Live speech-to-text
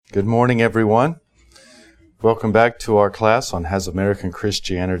Good morning, everyone. Welcome back to our class on Has American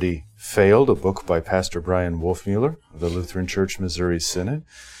Christianity Failed? A book by Pastor Brian Wolfmueller of the Lutheran Church Missouri Synod.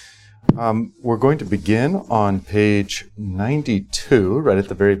 We're going to begin on page 92, right at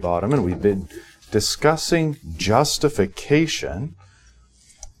the very bottom, and we've been discussing justification.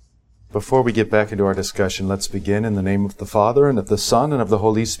 Before we get back into our discussion, let's begin in the name of the Father, and of the Son, and of the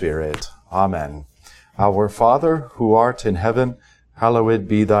Holy Spirit. Amen. Our Father, who art in heaven, hallowed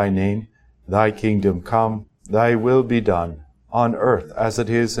be thy name. Thy kingdom come, thy will be done, on earth as it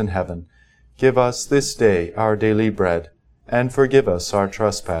is in heaven. Give us this day our daily bread, and forgive us our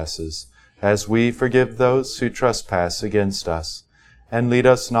trespasses, as we forgive those who trespass against us. And lead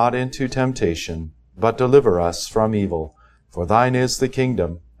us not into temptation, but deliver us from evil. For thine is the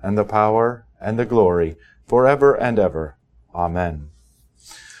kingdom, and the power, and the glory, forever and ever. Amen.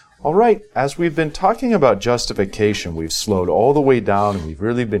 All right, as we've been talking about justification, we've slowed all the way down, and we've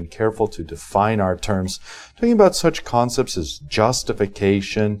really been careful to define our terms, talking about such concepts as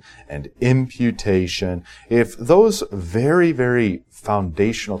justification and imputation. If those very, very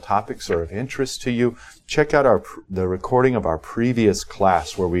foundational topics are of interest to you, check out the recording of our previous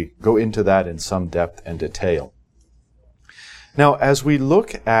class where we go into that in some depth and detail. Now, as we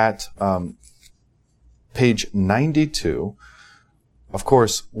look at page 92, of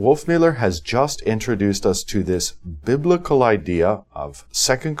course, Wolfmueller has just introduced us to this biblical idea of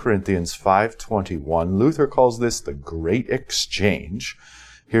 2 Corinthians 5:21. Luther calls this the great exchange.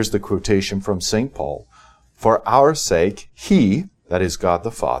 Here's the quotation from St. Paul. For our sake, he, that is God the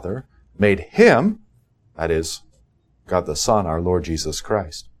Father, made him, that is God the Son, our Lord Jesus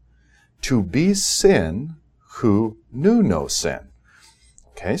Christ, to be sin who knew no sin.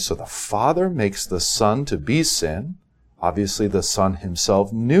 Okay, so the Father makes the Son to be sin. Obviously, the Son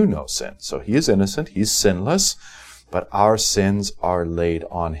himself knew no sin. So he is innocent, he's sinless, but our sins are laid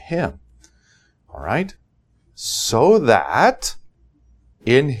on him. All right? So that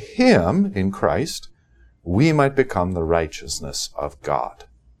in him, in Christ, we might become the righteousness of God.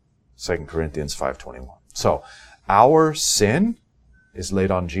 2 Corinthians 5:21. So our sin is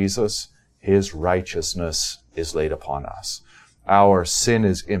laid on Jesus. His righteousness is laid upon us. Our sin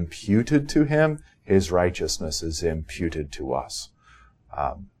is imputed to him. His righteousness is imputed to us.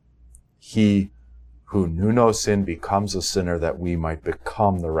 He who knew no sin becomes a sinner that we might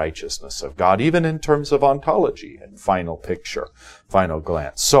become the righteousness of God, even in terms of ontology and final picture, final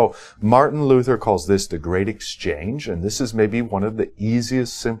glance. So Martin Luther calls this the great exchange, and this is maybe one of the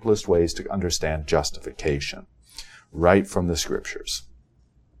easiest, simplest ways to understand justification, right from the scriptures.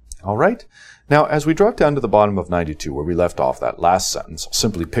 All right? Now, as we drop down to the bottom of 92, where we left off that last sentence, I'll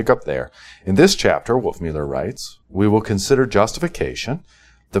simply pick up there. In this chapter, Wolfmueller writes, we will consider justification,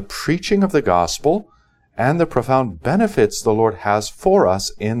 the preaching of the gospel, and the profound benefits the Lord has for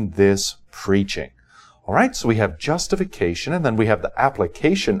us in this preaching. All right, so we have justification, and then we have the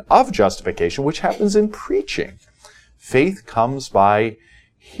application of justification, which happens in preaching. Faith comes by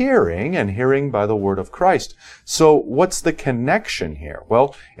hearing, and hearing by the word of Christ. So what's the connection here?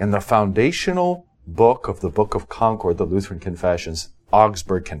 Well, in the foundational book of the Book of Concord, the Lutheran Confessions,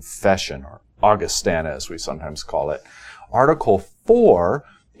 Augsburg Confession, or Augustana as we sometimes call it, Article 4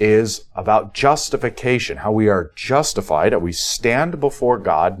 is about justification, how we are justified, how we stand before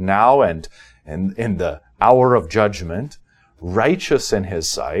God now and in the hour of judgment, righteous in his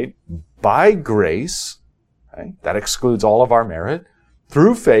sight, by grace, okay? That excludes all of our merit,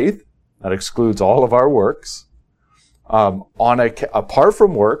 through faith, that excludes all of our works. Apart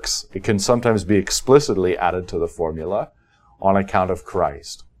from works, it can sometimes be explicitly added to the formula, on account of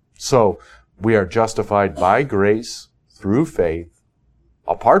Christ. So, we are justified by grace, through faith,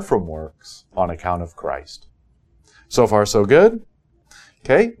 apart from works, on account of Christ. So far, so good?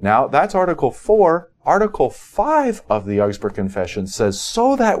 Okay, now that's Article 4. Article 5 of the Augsburg Confession says,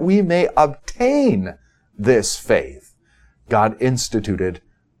 so that we may obtain this faith, God instituted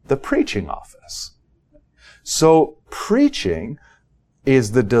the preaching office. So preaching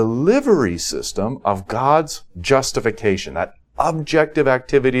is the delivery system of God's justification, that objective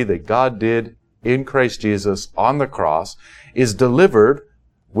activity that God did in Christ Jesus on the cross is delivered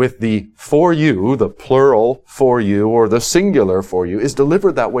with the for you, the plural for you, or the singular for you, is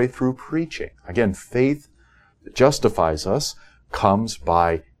delivered that way through preaching. Again, faith that justifies us comes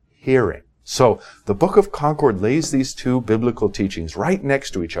by hearing. So the Book of Concord lays these two biblical teachings right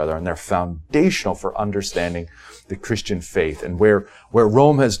next to each other, and they're foundational for understanding the Christian faith, and where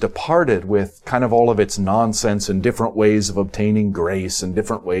Rome has departed with kind of all of its nonsense and different ways of obtaining grace and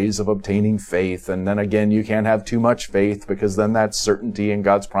different ways of obtaining faith. And then again, you can't have too much faith because then that's certainty in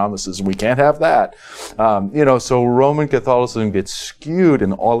God's promises, and we can't have that. So Roman Catholicism gets skewed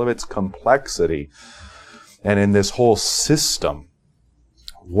in all of its complexity. And in this whole system,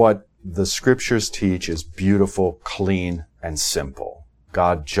 what the scriptures teach is beautiful, clean, and simple.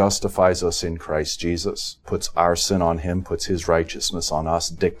 God justifies us in Christ Jesus, puts our sin on him, puts his righteousness on us,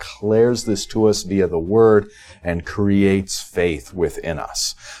 declares this to us via the word, and creates faith within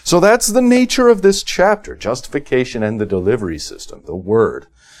us. So that's the nature of this chapter, justification and the delivery system, the word.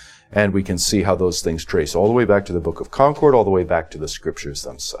 And we can see how those things trace all the way back to the Book of Concord, all the way back to the scriptures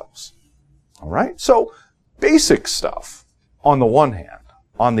themselves. All right? So, basic stuff on the one hand.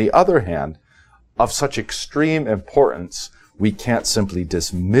 On the other hand, of such extreme importance, we can't simply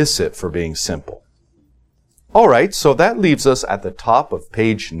dismiss it for being simple. All right, so that leaves us at the top of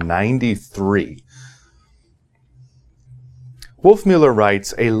page 93. Wolfmueller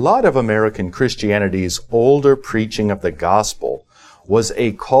writes, a lot of American Christianity's older preaching of the gospel was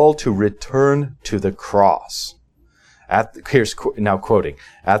a call to return to the cross. Here's now quoting,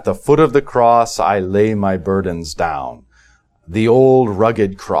 at the foot of the cross I lay my burdens down. The old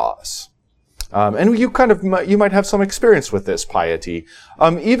rugged cross. And you might have some experience with this piety.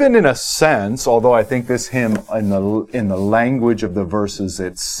 Even in a sense, although I think this hymn in the language of the verses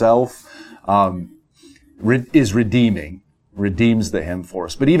itself, is redeeming, redeems the hymn for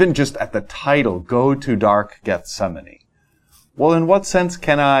us. But even just at the title, Go to Dark Gethsemane. Well, in what sense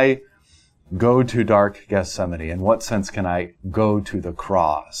can I go to dark Gethsemane? In what sense can I go to the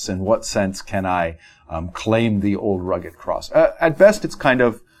cross? In what sense can I claim the old rugged cross? At best, it's kind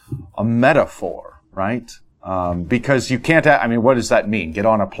of a metaphor, right? Because you can't, what does that mean? Get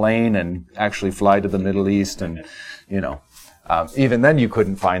on a plane and actually fly to the Middle East and, even then you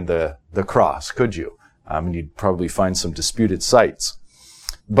couldn't find the cross, could you? You'd probably find some disputed sites.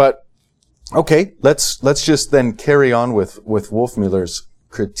 But, okay, let's just then carry on with Wolfmueller's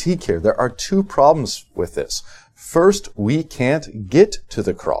critique here. There are two problems with this. First, we can't get to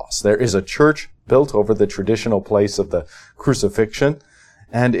the cross. There is a church built over the traditional place of the crucifixion,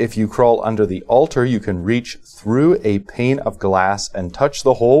 and if you crawl under the altar, you can reach through a pane of glass and touch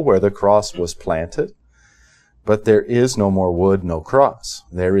the hole where the cross was planted. But there is no more wood, no cross.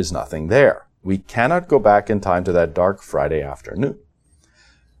 There is nothing there. We cannot go back in time to that dark Friday afternoon.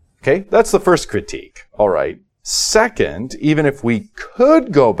 Okay, that's the first critique. All right. Second, even if we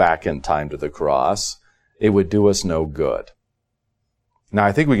could go back in time to the cross, it would do us no good. Now,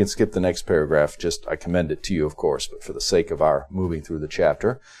 I think we can skip the next paragraph. I commend it to you, of course, but for the sake of our moving through the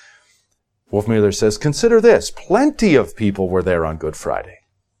chapter. Wolfmueller says, consider this. Plenty of people were there on Good Friday,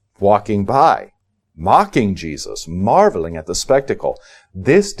 walking by, mocking Jesus, marveling at the spectacle.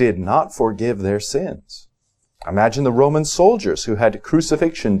 This did not forgive their sins. Imagine the Roman soldiers who had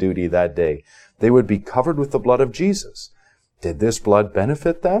crucifixion duty that day. They would be covered with the blood of Jesus. Did this blood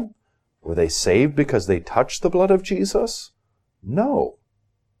benefit them? Were they saved because they touched the blood of Jesus? No.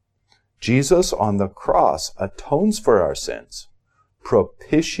 Jesus on the cross atones for our sins,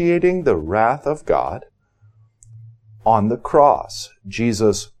 propitiating the wrath of God. On the cross,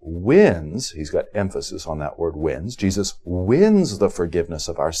 Jesus wins, he's got emphasis on that word wins, Jesus wins the forgiveness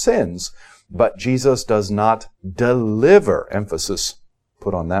of our sins, but Jesus does not deliver, emphasis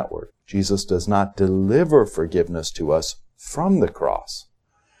put on that word. Jesus does not deliver forgiveness to us from the cross.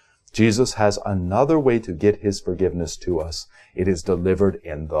 Jesus has another way to get his forgiveness to us. It is delivered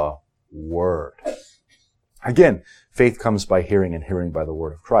in the Word. Again, faith comes by hearing and hearing by the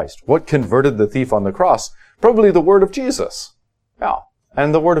word of Christ. What converted the thief on the cross? Probably the word of Jesus. Yeah.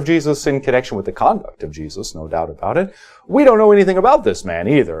 And the word of Jesus in connection with the conduct of Jesus, no doubt about it. We don't know anything about this man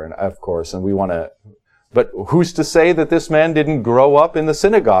either, and of course, and we want to, but who's to say that this man didn't grow up in the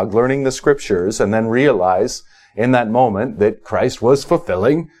synagogue learning the scriptures and then realize in that moment that Christ was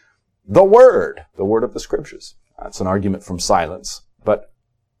fulfilling the word of the scriptures? That's an argument from silence, but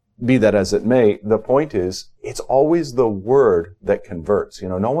be that as it may, the point is, it's always the word that converts.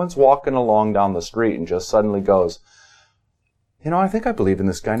 No one's walking along down the street and just suddenly goes, I think I believe in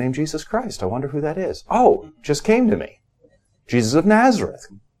this guy named Jesus Christ. I wonder who that is. Oh, just came to me. Jesus of Nazareth,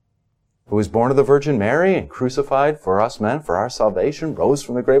 who was born of the Virgin Mary and crucified for us men, for our salvation, rose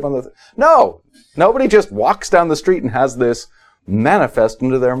from the grave on the... No! Nobody just walks down the street and has this manifest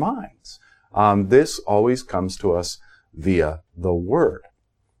into their minds. This always comes to us via the Word.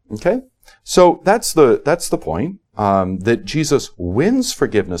 Okay? So that's the point. that Jesus wins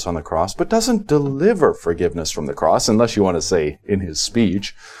forgiveness on the cross, but doesn't deliver forgiveness from the cross, unless you want to say in his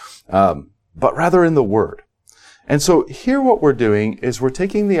speech, but rather in the Word. And so here what we're doing is we're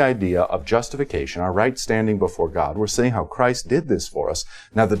taking the idea of justification, our right standing before God. We're saying how Christ did this for us.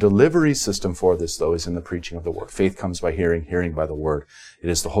 Now the delivery system for this, though, is in the preaching of the Word. Faith comes by hearing, hearing by the Word. It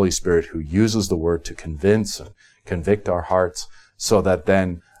is the Holy Spirit who uses the Word to convince and convict our hearts so that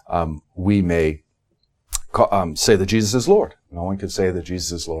then we may say that Jesus is Lord. No one can say that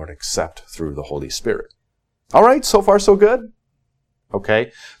Jesus is Lord except through the Holy Spirit. All right, so far so good?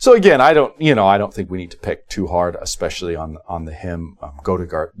 Okay, so again, I don't think we need to pick too hard, especially on the hymn, Go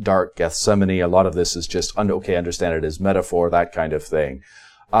to Dark Gethsemane. A lot of this is just, understand it as metaphor, that kind of thing.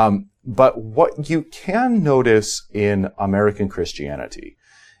 But what you can notice in American Christianity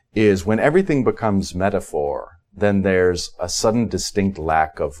is when everything becomes metaphor, then there's a sudden distinct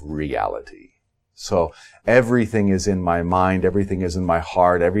lack of reality. So everything is in my mind, everything is in my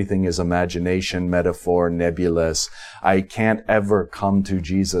heart, everything is imagination, metaphor, nebulous. I can't ever come to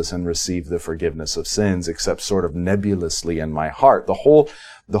Jesus and receive the forgiveness of sins except sort of nebulously in my heart. The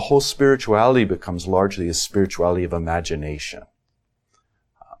whole spirituality becomes largely a spirituality of imagination.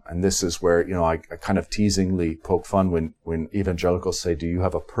 And this is where, I kind of teasingly poke fun when evangelicals say, do you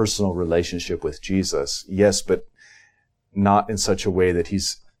have a personal relationship with Jesus? Yes, but not in such a way that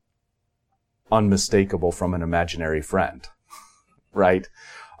he's unmistakable from an imaginary friend, right?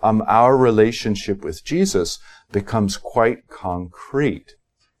 Our relationship with Jesus becomes quite concrete.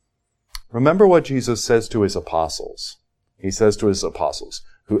 Remember what Jesus says to his apostles. He says to his apostles,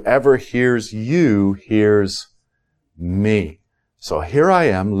 whoever hears you hears me. So here I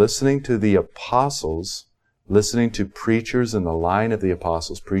am listening to the apostles, listening to preachers in the line of the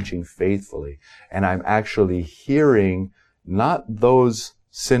apostles preaching faithfully, and I'm actually hearing not those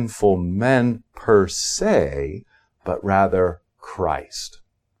sinful men per se, but rather Christ.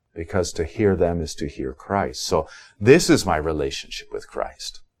 Because to hear them is to hear Christ. So this is my relationship with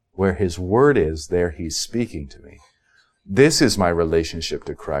Christ. Where his word is, there he's speaking to me. This is my relationship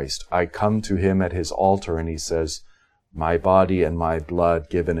to Christ. I come to him at his altar and he says, my body and my blood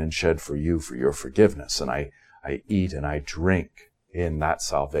given and shed for you for your forgiveness. And I eat and I drink in that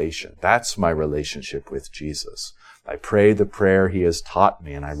salvation. That's my relationship with Jesus. I pray the prayer he has taught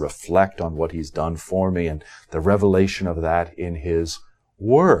me and I reflect on what he's done for me and the revelation of that in his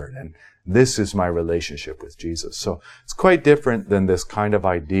word. And this is my relationship with Jesus. So it's quite different than this kind of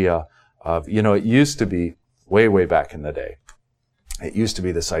idea of, it used to be way, way back in the day. It used to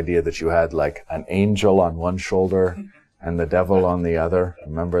be this idea that you had like an angel on one shoulder and the devil on the other.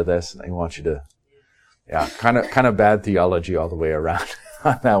 Remember this? They want you to, kind of bad theology all the way around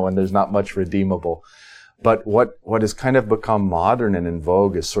on that one. There's not much redeemable. But what has kind of become modern and in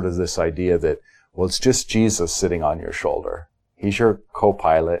vogue is sort of this idea that, well, it's just Jesus sitting on your shoulder. He's your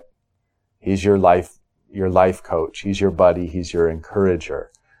co-pilot. He's your life coach. He's your buddy. He's your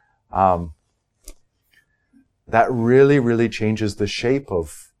encourager. That really, really changes the shape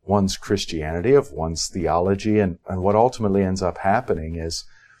of one's Christianity, of one's theology. And what ultimately ends up happening is,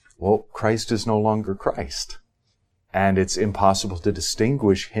 well, Christ is no longer Christ. And it's impossible to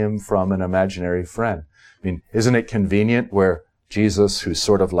distinguish him from an imaginary friend. I mean, isn't it convenient where Jesus, who's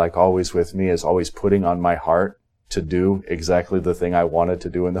sort of like always with me, is always putting on my heart to do exactly the thing I wanted to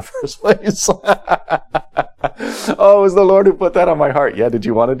do in the first place? Oh, it was the Lord who put that on my heart. Yeah, did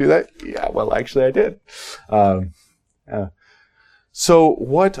you want to do that? Yeah, well, actually I did. So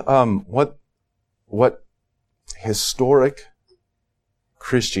what historic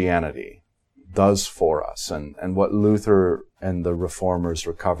Christianity does for us and what Luther and the Reformers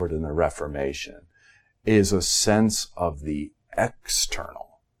recovered in the Reformation is a sense of the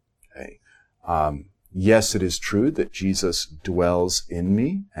external. Okay? Yes, it is true that Jesus dwells in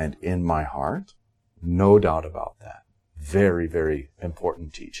me and in my heart. No doubt about that. Very, very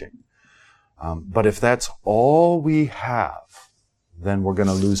important teaching. But if that's all we have, then we're going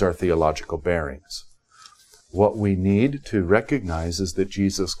to lose our theological bearings. What we need to recognize is that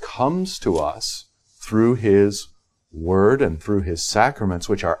Jesus comes to us through his word and through his sacraments,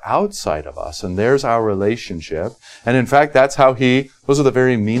 which are outside of us, and there's our relationship. And in fact, those are the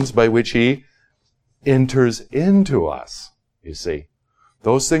very means by which he enters into us, you see.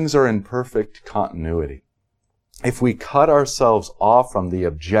 Those things are in perfect continuity. If we cut ourselves off from the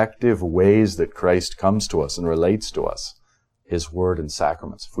objective ways that Christ comes to us and relates to us, his word and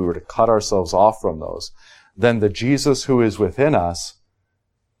sacraments, if we were to cut ourselves off from those, then the Jesus who is within us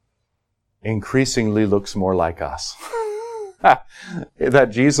increasingly looks more like us.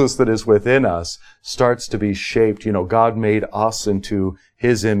 That Jesus that is within us starts to be shaped. God made us into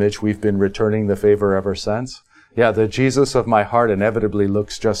his image. We've been returning the favor ever since. Yeah, the Jesus of my heart inevitably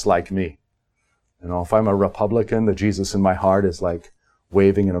looks just like me. You know, if I'm a Republican, the Jesus in my heart is like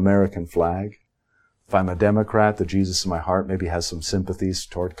waving an American flag. If I'm a Democrat, the Jesus in my heart maybe has some sympathies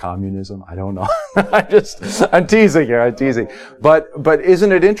toward communism. I don't know. I'm teasing here, I'm teasing. But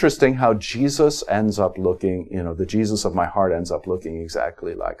isn't it interesting how Jesus ends up looking, you know, the Jesus of my heart ends up looking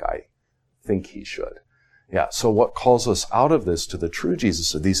exactly like I think he should. Yeah, so what calls us out of this to the true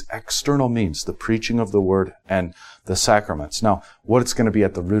Jesus are these external means, the preaching of the word and the sacraments. Now, what's going to be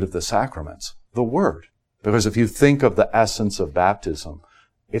at the root of the sacraments? The word. Because if you think of the essence of baptism,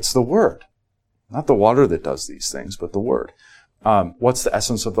 it's the word. Not the water that does these things, but the word. What's the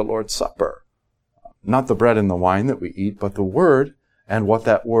essence of the Lord's Supper? Not the bread and the wine that we eat, but the word and what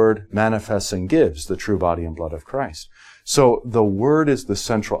that word manifests and gives, the true body and blood of Christ. So the word is the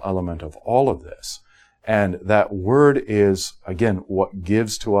central element of all of this. And that word is, again, what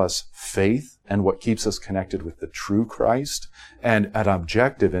gives to us faith and what keeps us connected with the true Christ and an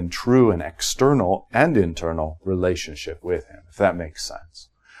objective and true and external and internal relationship with him, if that makes sense.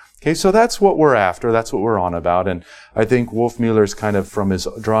 Okay, so that's what we're after. That's what we're on about. And I think Wolfmueller's kind of from his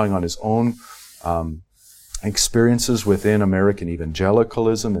drawing on his own experiences within American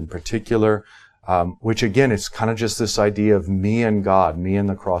evangelicalism in particular, which again, it's kind of just this idea of me and God, me and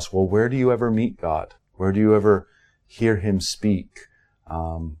the cross. Well, where do you ever meet God? Where do you ever hear him speak?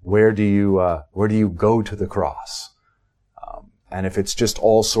 Where do you go to the cross? And if it's just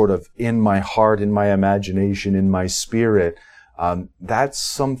all sort of in my heart, in my imagination, in my spirit, that's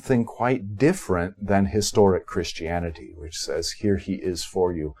something quite different than historic Christianity, which says, here he is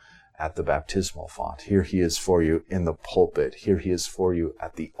for you at the baptismal font. Here he is for you in the pulpit. Here he is for you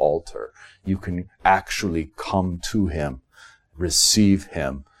at the altar. You can actually come to him, receive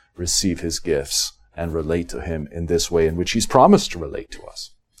his gifts, and relate to him in this way in which he's promised to relate to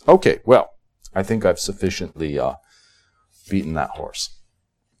us. Okay, well, I think I've sufficiently beaten that horse.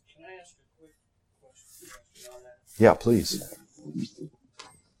 Can I ask a quick question on that? Yeah, please.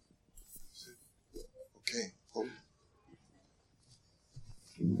 Okay.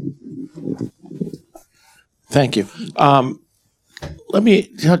 Thank you. Let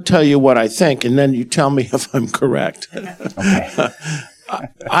me tell you what I think, and then you tell me if I'm correct. Okay.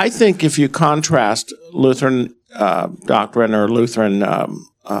 I think if you contrast Lutheran doctrine or Lutheran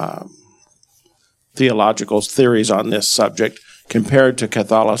theological theories on this subject compared to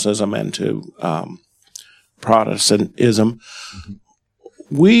Catholicism and to Protestantism,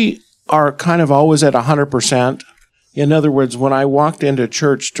 we are kind of always at 100%. In other words, when I walked into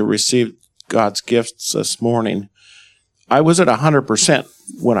church to receive God's gifts this morning, I was at 100%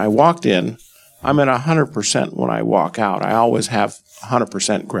 when I walked in. I'm at 100% when I walk out. I always have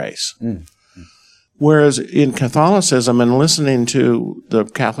 100% grace. Whereas in Catholicism and listening to the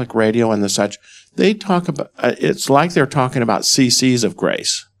Catholic radio and the such, they talk about, it's like they're talking about cc's of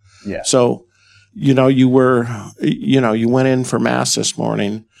grace. Yeah. So, you went in for Mass this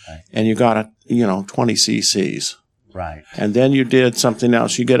morning, right, and you got 20 cc's. Right. And then you did something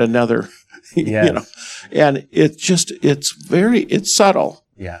else, you get another, yes. And it's subtle.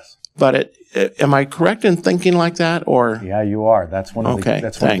 Yes. But am I correct in thinking like that, or? Yeah, you are. That's one of Okay, the one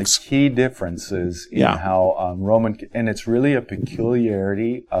of the thanks. key differences in how Roman, and it's really a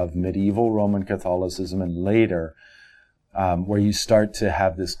peculiarity of medieval Roman Catholicism and later, where you start to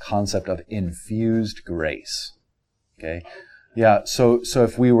have this concept of infused grace. Okay, yeah. So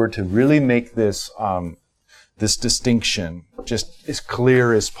if we were to really make this this distinction just as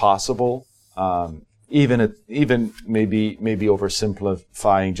clear as possible, even maybe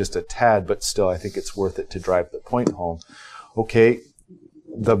oversimplifying just a tad, but still I think it's worth it to drive the point home. Okay,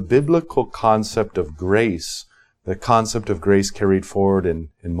 the biblical concept of grace, the concept of grace carried forward in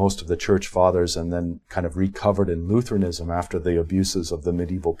most of the church fathers and then kind of recovered in Lutheranism after the abuses of the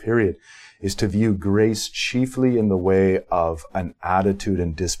medieval period, is to view grace chiefly in the way of an attitude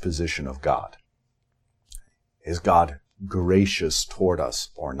and disposition of God. Is God gracious toward us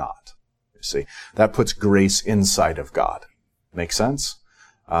or not? See, that puts grace inside of God. Make sense?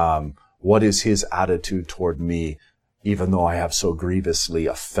 What is his attitude toward me, even though I have so grievously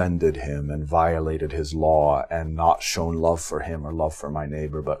offended him and violated his law and not shown love for him or love for my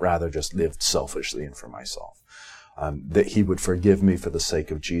neighbor, but rather just lived selfishly and for myself? That he would forgive me for the sake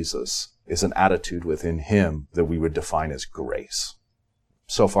of Jesus is an attitude within him that we would define as grace.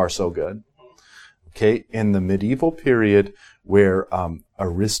 So far, so good. Okay, in the medieval period where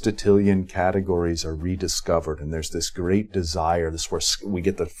Aristotelian categories are rediscovered, and there's this great desire, this is where we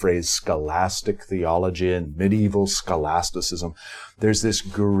get the phrase scholastic theology and medieval scholasticism. There's this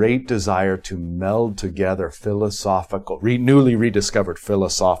great desire to meld together philosophical, newly rediscovered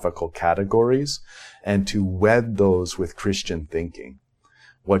philosophical categories and to wed those with Christian thinking.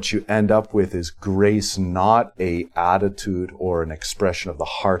 What you end up with is grace, not a attitude or an expression of the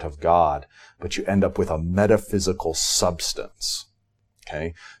heart of God, but you end up with a metaphysical substance.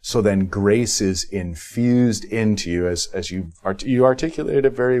 Okay? So then grace is infused into you as you articulated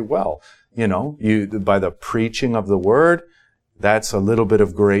it very well. You know, by the preaching of the word, that's a little bit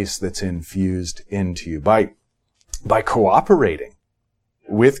of grace that's infused into you. By cooperating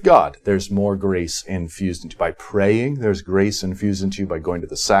with God, there's more grace infused into you. By praying, there's grace infused into you. By going to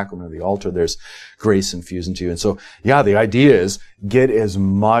the sacrament of the altar, there's grace infused into you. And so, yeah, the idea is get as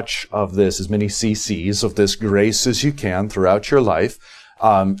much of this, as many cc's of this grace as you can throughout your life,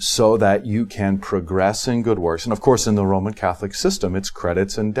 so that you can progress in good works. And of course, in the Roman Catholic system, it's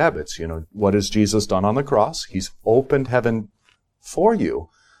credits and debits. You know, what has Jesus done on the cross? He's opened heaven for you.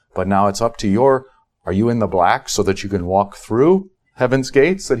 But now it's up to are you in the black so that you can walk through heaven's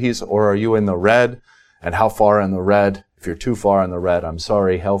gates or are you in the red? And how far in the red? If you're too far in the red, I'm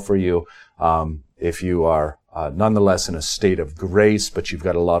sorry, hell for you. If you are nonetheless in a state of grace, but you've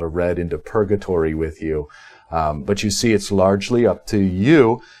got a lot of red into purgatory with you. But you see, it's largely up to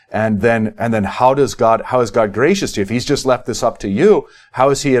you. And then how is God gracious to you? If he's just left this up to you, how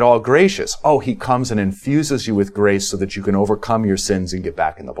is he at all gracious? Oh, he comes and infuses you with grace so that you can overcome your sins and get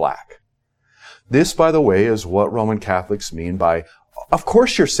back in the black. This, by the way, is what Roman Catholics mean by, of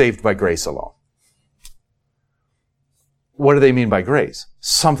course you're saved by grace alone. What do they mean by grace?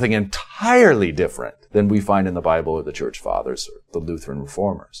 Something entirely different than we find in the Bible or the Church Fathers or the Lutheran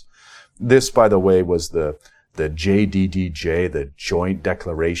Reformers. This, by the way, was the JDDJ, the Joint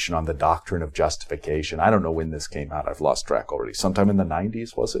Declaration on the Doctrine of Justification. I don't know when this came out. I've lost track already. Sometime in the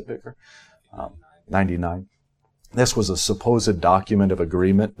 90s, was it, Vicar? 99. This was a supposed document of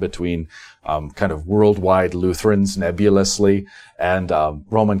agreement between kind of worldwide Lutherans, nebulously, and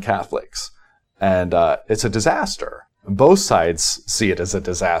Roman Catholics. And it's a disaster. Both sides see it as a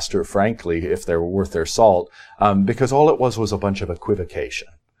disaster, frankly, if they're worth their salt, because all it was a bunch of equivocation.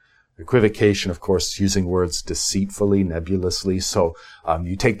 Equivocation, of course, using words deceitfully, nebulously. So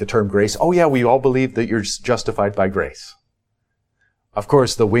you take the term grace. Oh, yeah, we all believe that you're justified by grace. Of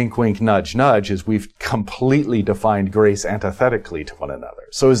course, the wink, wink, nudge, nudge is we've completely defined grace antithetically to one another.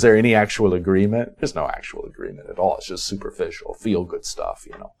 So is there any actual agreement? There's no actual agreement at all. It's just superficial, feel-good stuff,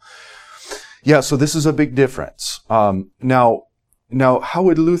 you know. Yeah, so this is a big difference. Now, how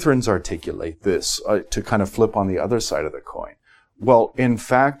would Lutherans articulate this to kind of flip on the other side of the coin? Well, in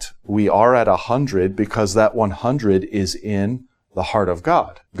fact, we are at 100 because that 100 is in the heart of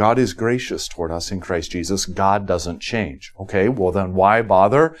God. God is gracious toward us in Christ Jesus. God doesn't change. Okay, well then why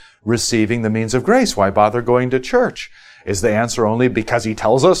bother receiving the means of grace? Why bother going to church? Is the answer only because he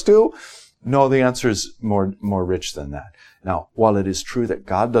tells us to? No, the answer is more rich than that. Now, while it is true that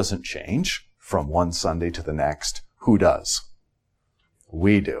God doesn't change from one Sunday to the next, who does?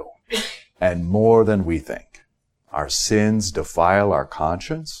 We do. And more than we think. Our sins defile our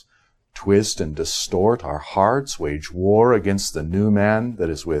conscience, twist and distort our hearts, wage war against the new man that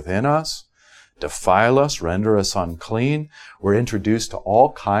is within us, defile us, render us unclean. We're introduced to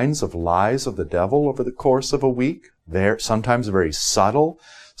all kinds of lies of the devil over the course of a week. They're sometimes very subtle,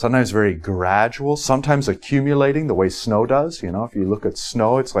 sometimes very gradual, sometimes accumulating the way snow does. You know, if you look at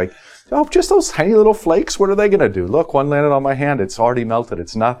snow, it's like, oh, just those tiny little flakes. What are they going to do? Look, one landed on my hand. It's already melted.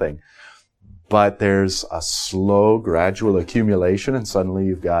 It's nothing. But there's a slow, gradual accumulation, and suddenly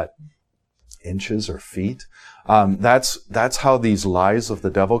you've got inches or feet. That's how these lies of the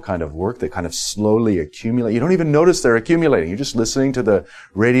devil kind of work. They kind of slowly accumulate. You don't even notice they're accumulating. You're just listening to the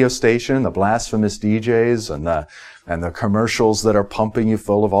radio station, the blasphemous DJs, and the commercials that are pumping you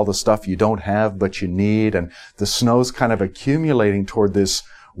full of all the stuff you don't have but you need. And the snow's kind of accumulating toward this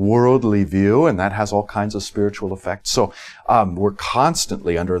worldly view, and that has all kinds of spiritual effects. So we're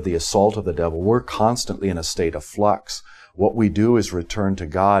constantly under the assault of the devil. We're constantly in a state of flux. What we do is return to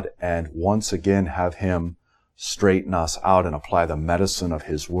God and once again have him straighten us out and apply the medicine of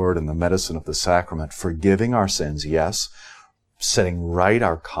his word and the medicine of the sacrament, forgiving our sins, yes, setting right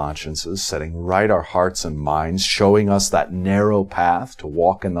our consciences, setting right our hearts and minds, showing us that narrow path to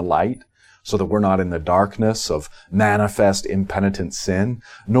walk in the light so that we're not in the darkness of manifest impenitent sin,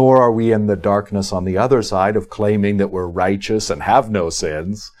 nor are we in the darkness on the other side of claiming that we're righteous and have no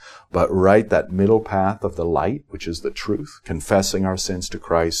sins, but right that middle path of the light, which is the truth, confessing our sins to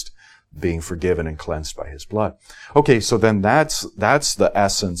Christ, being forgiven and cleansed by his blood. Okay, so then that's the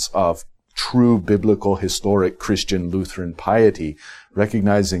essence of true biblical, historic Christian Lutheran piety,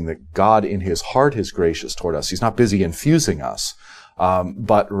 recognizing that God in his heart is gracious toward us. He's not busy infusing us,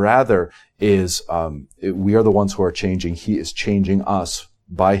 but rather is, we are the ones who are changing. He is changing us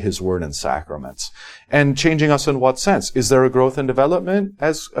by his word and sacraments. And changing us in what sense? Is there a growth and development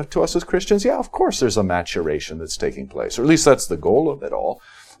to us as Christians? Yeah, of course there's a maturation that's taking place, or at least that's the goal of it all.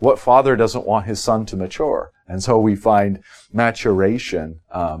 What father doesn't want his son to mature? And so we find maturation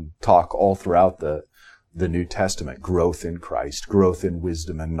talk all throughout the New Testament. Growth in Christ, growth in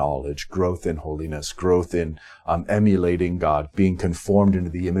wisdom and knowledge, growth in holiness, growth in emulating God, being conformed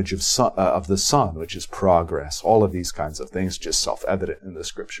into the image of the Son, which is progress. All of these kinds of things just self-evident in the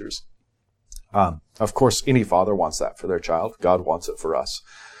Scriptures. Of course, any father wants that for their child. God wants it for us.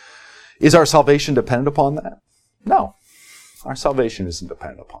 Is our salvation dependent upon that? No. Our salvation isn't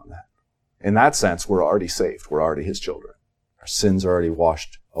dependent upon that. In that sense, we're already saved. We're already his children. Our sins are already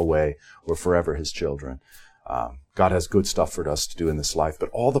washed away. We're forever his children. God has good stuff for us to do in this life, but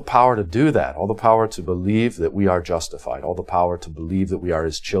all the power to do that, all the power to believe that we are justified, all the power to believe that we are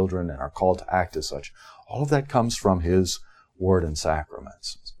his children and are called to act as such, all of that comes from his word and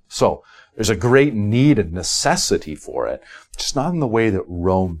sacraments. So there's a great need and necessity for it, just not in the way that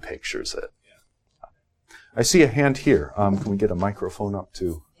Rome pictures it. I see a hand here. Can we get a microphone up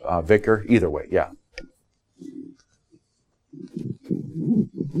to Vicar? Either way, yeah.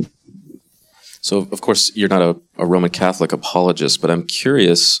 So, of course, you're not a Roman Catholic apologist, but I'm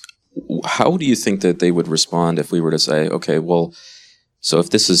curious, how do you think that they would respond if we were to say, okay, well, so if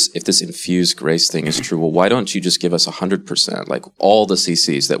this infused grace thing is true, well, why don't you just give us 100%, like all the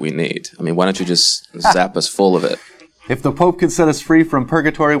CCs that we need? I mean, why don't you just zap us full of it? If the Pope could set us free from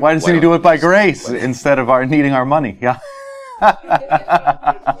purgatory, why doesn't he do it by grace instead of needing our money? Yeah.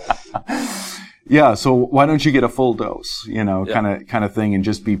 Yeah, so why don't you get a full dose, kind of thing, and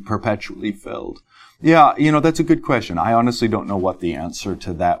just be perpetually filled? Yeah, that's a good question. I honestly don't know what the answer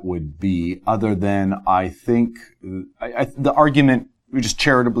to that would be, other than I think the argument, just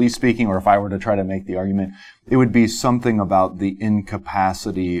charitably speaking, or if I were to try to make the argument, it would be something about the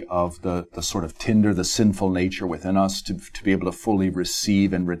incapacity of the sort of tinder, the sinful nature within us to be able to fully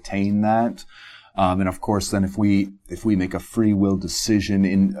receive and retain that. And of course, then if we make a free will decision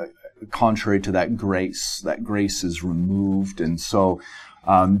in contrary to that grace is removed. And so,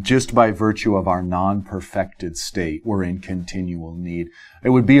 just by virtue of our non-perfected state, we're in continual need. It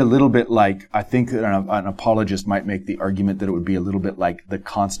would be a little bit like, I think that an apologist might make the argument that it would be a little bit like the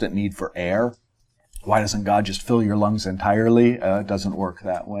constant need for air. Why doesn't God just fill your lungs entirely? It doesn't work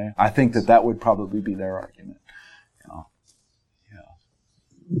that way. I think that would probably be their argument. Yeah.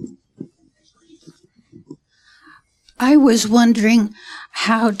 I was wondering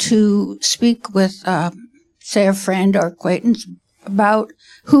how to speak with, say, a friend or acquaintance about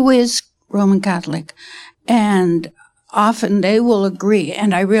who is Roman Catholic. And often they will agree,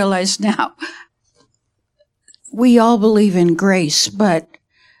 and I realize now we all believe in grace, but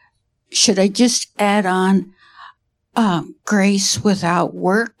should I just add on grace without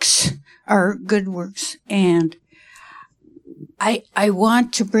works or good works? And I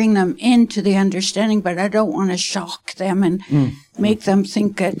want to bring them into the understanding, but I don't want to shock them and make them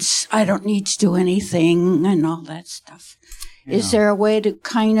think I don't need to do anything and all that stuff. Yeah. Is there a way to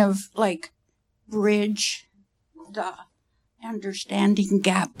kind of like bridge the understanding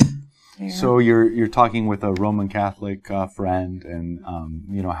gap there? So you're talking with a Roman Catholic friend, and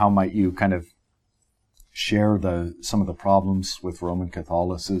how might you kind of share some of the problems with Roman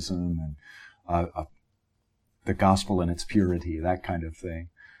Catholicism and the gospel and its purity, that kind of thing.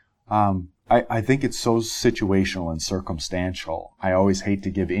 I think it's so situational and circumstantial. I always hate to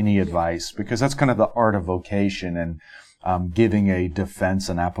give any advice because that's kind of the art of vocation and giving a defense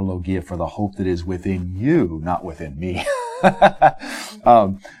and apologia for the hope that is within you, not within me,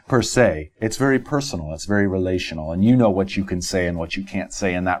 per se. It's very personal. It's very relational. And you know what you can say and what you can't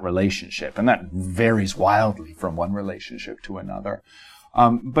say in that relationship. And that varies wildly from one relationship to another.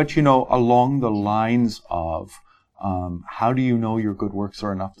 But along the lines of, how do you know your good works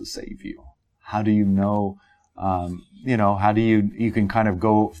are enough to save you? How do you know, how do you can kind of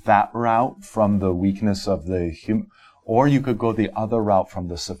go that route from the weakness of the human, or you could go the other route from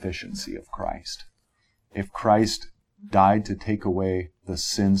the sufficiency of Christ. If Christ died to take away the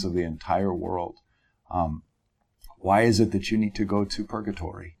sins of the entire world, why is it that you need to go to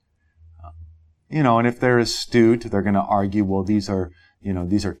purgatory? And if they're astute, they're going to argue, well, these are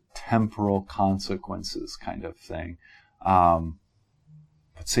temporal consequences kind of thing. But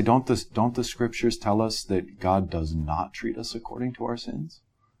say, don't the scriptures tell us that God does not treat us according to our sins?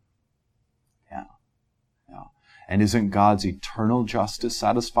 And isn't God's eternal justice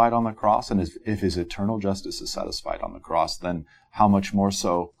satisfied on the cross? And if his eternal justice is satisfied on the cross, then how much more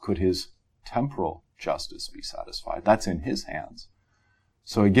so could his temporal justice be satisfied? That's in his hands.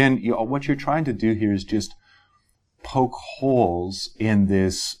 So again, what you're trying to do here is just poke holes in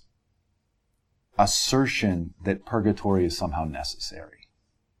this assertion that purgatory is somehow necessary.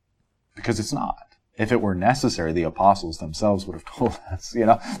 Because it's not. If it were necessary, the apostles themselves would have told us,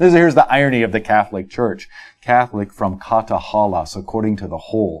 Here's the irony of the Catholic Church. Catholic from kata halas, according to the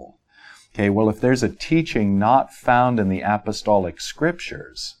whole. Okay, well, if there's a teaching not found in the apostolic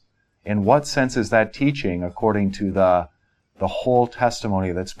scriptures, in what sense is that teaching according to the whole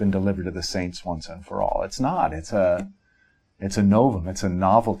testimony that's been delivered to the saints once and for all? It's not. It's a novum. It's a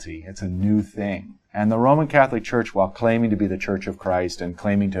novelty. It's a new thing. And the Roman Catholic Church, while claiming to be the Church of Christ and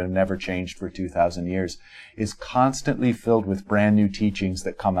claiming to have never changed for 2,000 years, is constantly filled with brand new teachings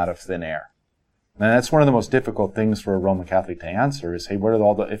that come out of thin air. And that's one of the most difficult things for a Roman Catholic to answer is, hey, what are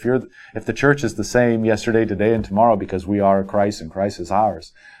all the, if the Church is the same yesterday, today, and tomorrow because we are Christ and Christ is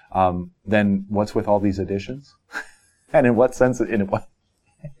ours, then what's with all these additions? And in what sense, in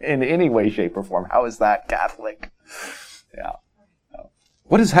any way, shape, or form, how is that Catholic? Yeah.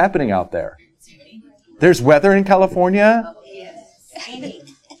 What is happening out there? There's weather in California? Oh, yes.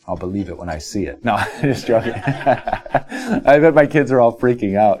 I'll believe it when I see it. No, I'm just joking. I bet my kids are all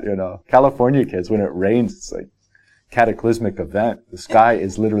freaking out, California kids, when it rains, it's like cataclysmic event. The sky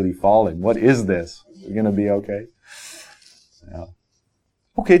is literally falling. What is this? We're going to be okay? Yeah.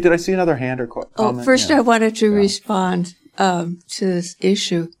 Okay, did I see another hand or comment? Oh, first I wanted to respond to this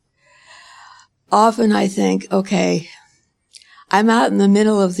issue. Often I think, okay, I'm out in the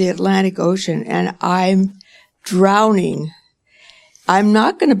middle of the Atlantic Ocean and I'm drowning. I'm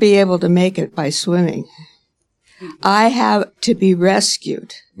not going to be able to make it by swimming. I have to be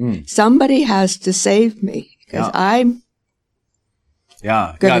rescued. Somebody has to save me because I'm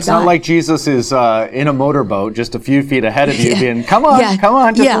Yeah, it's not like Jesus is in a motorboat just a few feet ahead of you being, come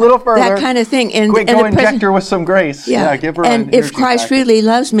on, just a little further. That kind of thing. And, quick, go inject her with some grace. Give her and if Christ really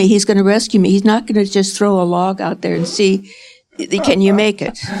loves me, he's going to rescue me. He's not going to just throw a log out there and see, can you make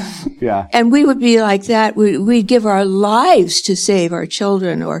it? Yeah. And we would be like that. We'd give our lives to save our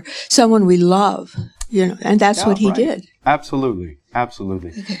children or someone we love, and that's what he did. Absolutely.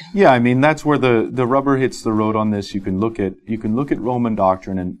 Okay. Yeah, I mean, that's where the rubber hits the road on this. You can look at Roman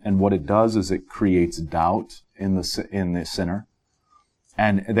doctrine and what it does is it creates doubt in the sinner.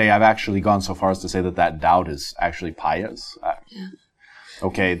 And they have actually gone so far as to say that doubt is actually pious.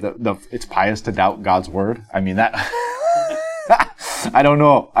 Okay, it's pious to doubt God's word. I mean, that I don't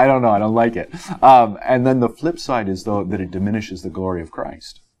know. I don't like it. And then the flip side is though that it diminishes the glory of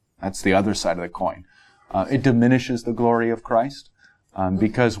Christ. That's the other side of the coin. It diminishes the glory of Christ.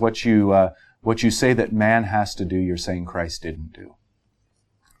 Because what you say that man has to do, you're saying Christ didn't do.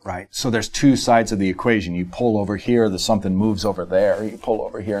 Right? So there's two sides of the equation. You pull over here, something moves over there. You pull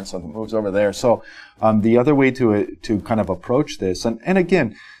over here and something moves over there. So, the other way to kind of approach this, and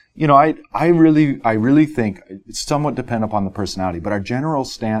again, I really think it's somewhat dependent upon the personality, but our general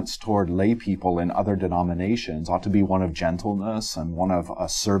stance toward lay people in other denominations ought to be one of gentleness and one of a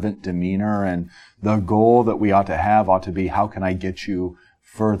servant demeanor, and the goal that we ought to have ought to be, how can I get you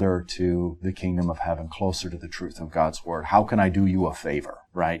further to the kingdom of heaven, closer to the truth of God's word? How can I do you a favor,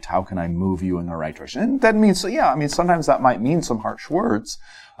 right? How can I move you in the right direction? And that means, sometimes that might mean some harsh words,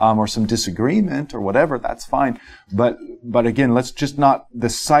 or some disagreement or whatever. That's fine. But again, let's not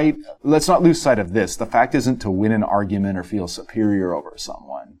lose sight of this. The fact isn't to win an argument or feel superior over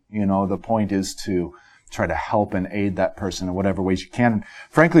someone. The point is to try to help and aid that person in whatever ways you can.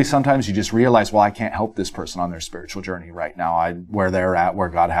 Frankly, sometimes you just realize, well, I can't help this person on their spiritual journey right now. Where they're at, where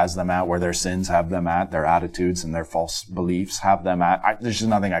God has them at, where their sins have them at, their attitudes and their false beliefs have them at. There's just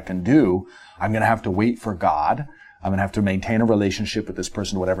nothing I can do. I'm going to have to wait for God. I'm going to have to maintain a relationship with this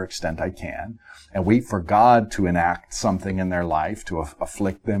person to whatever extent I can and wait for God to enact something in their life, to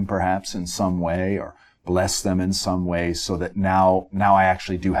afflict them perhaps in some way or bless them in some way so that now I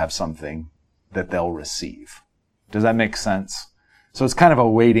actually do have something that they'll receive. Does that make sense? So it's kind of a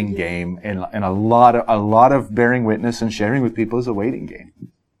waiting game, and a lot of bearing witness and sharing with people is a waiting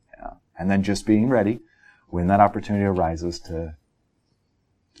game. Yeah. And then just being ready when that opportunity arises to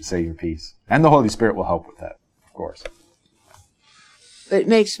say your piece. And the Holy Spirit will help with that, of course. It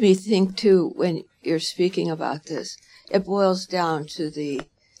makes me think too, when you're speaking about this, it boils down to the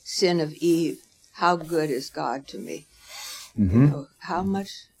sin of Eve. How good is God to me? Mm-hmm. How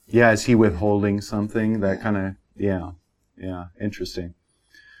much? Yeah, is he withholding something? That kind of, yeah, interesting.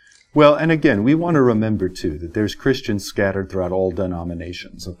 Well, and again, we want to remember, too, that there's Christians scattered throughout all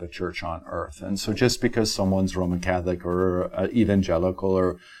denominations of the church on earth. And so just because someone's Roman Catholic or evangelical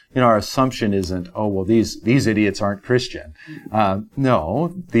or, our assumption isn't, oh, well, these idiots aren't Christian.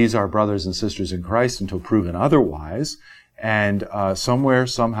 No, these are brothers and sisters in Christ until proven otherwise. And somewhere,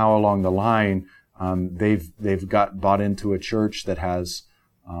 somehow along the line, they've got bought into a church that has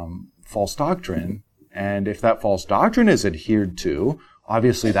false doctrine. And if that false doctrine is adhered to,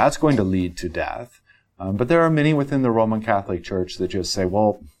 obviously, that's going to lead to death. But there are many within the Roman Catholic Church that just say,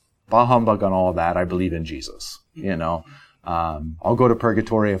 well, bah humbug on all of that. I believe in Jesus. I'll go to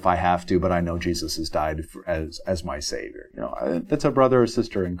purgatory if I have to, but I know Jesus has died as my Savior. That's a brother or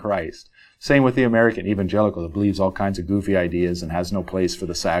sister in Christ. Same with the American evangelical that believes all kinds of goofy ideas and has no place for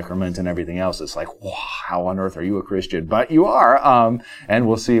the sacrament and everything else. It's like, wow, how on earth are you a Christian? But you are, and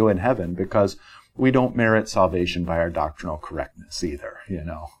we'll see you in heaven, because we don't merit salvation by our doctrinal correctness either,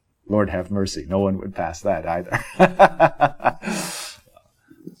 Lord have mercy. No one would pass that either.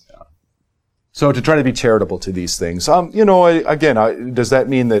 So to try to be charitable to these things, does that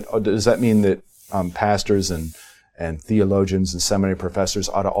mean that pastors and theologians and seminary professors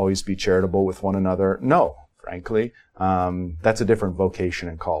ought to always be charitable with one another? No, frankly. That's a different vocation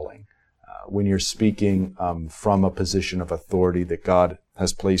and calling. When you're speaking from a position of authority that God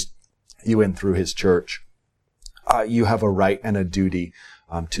has placed you in through his church, you have a right and a duty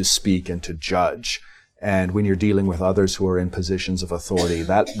to speak and to judge. And when you're dealing with others who are in positions of authority,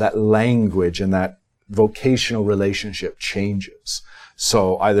 that language and that vocational relationship changes.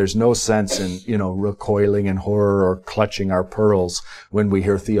 So there's no sense in, recoiling in horror or clutching our pearls when we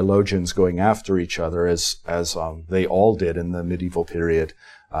hear theologians going after each other as they all did in the medieval period,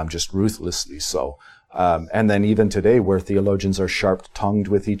 just ruthlessly so. And then even today, where theologians are sharp-tongued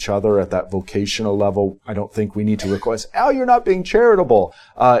with each other at that vocational level, I don't think we need to request, you're not being charitable.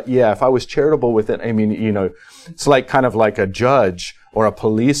 If I was charitable with it, it's kind of like a judge or a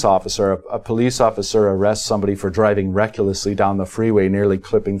police officer. A police officer arrests somebody for driving recklessly down the freeway, nearly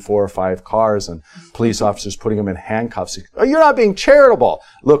clipping 4 or 5 cars, and police officers putting them in handcuffs. You're not being charitable.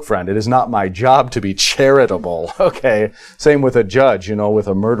 Look, friend, it is not my job to be charitable. Okay. Same with a judge, with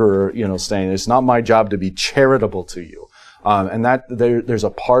a murderer, saying it's not my job to be charitable to you. And that there's a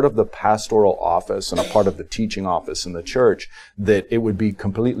part of the pastoral office and a part of the teaching office in the church that it would be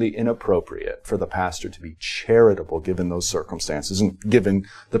completely inappropriate for the pastor to be charitable given those circumstances and given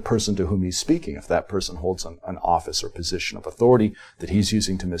the person to whom he's speaking. If that person holds an office or position of authority that he's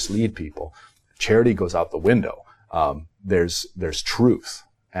using to mislead people, charity goes out the window. There's truth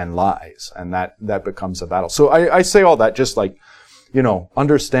and lies, and that becomes a battle. So I say all that just like,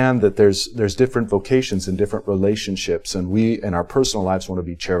 understand that there's different vocations and different relationships, and we in our personal lives want to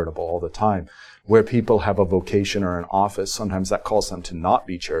be charitable all the time. Where people have a vocation or an office, sometimes that calls them to not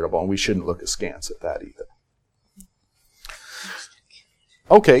be charitable, and we shouldn't look askance at that either.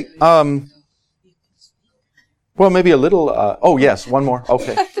 Okay. Well, maybe a little. Yes, one more.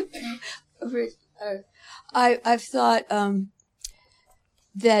 Okay. I've thought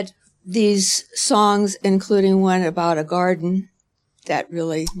that these songs, including one about a garden, that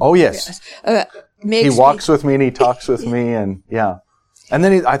really. Oh yes. He walks with me and he talks with me, and yeah. And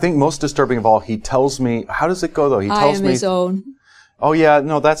then I think most disturbing of all, he tells me, how does it go though? He tells me. I am his own. Oh yeah,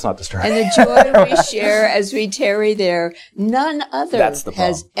 no, that's not disturbing. And the joy we share as we tarry there, none other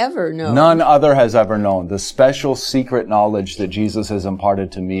has ever known. None other has ever known. The special secret knowledge that Jesus has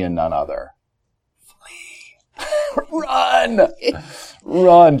imparted to me and none other. Flee. Run!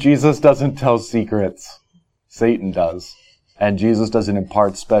 Run. Jesus doesn't tell secrets. Satan does. And Jesus doesn't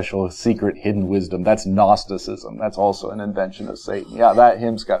impart special, secret, hidden wisdom. That's Gnosticism. That's also an invention of Satan. Yeah, that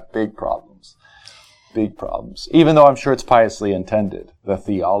hymn's got big problems. Big problems. Even though I'm sure it's piously intended. The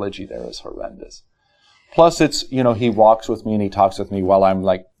theology there is horrendous. Plus it's, he walks with me and he talks with me while I'm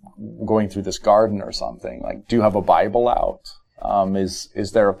like going through this garden or something. Like, do you have a Bible out?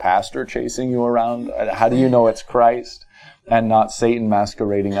 Is there a pastor chasing you around? How do you know it's Christ and not Satan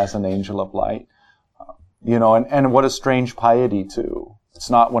masquerading as an angel of light? And what a strange piety too.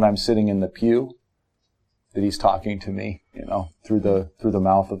 It's not when I'm sitting in the pew that he's talking to me, through the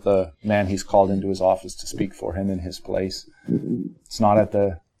mouth of the man he's called into his office to speak for him in his place. It's not at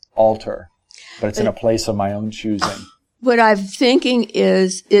the altar, but it's in a place of my own choosing. What I'm thinking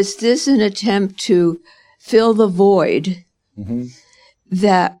is this an attempt to fill the void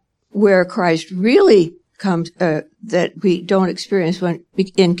that where Christ really comes, that we don't experience when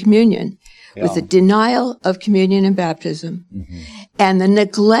in communion? Yeah. With the denial of communion and baptism and the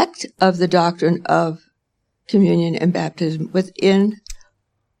neglect of the doctrine of communion and baptism within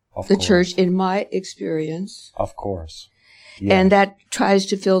the church, in my experience. Of course. And that tries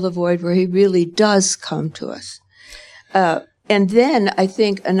to fill the void where he really does come to us. And then I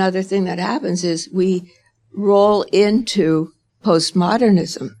think another thing that happens is we roll into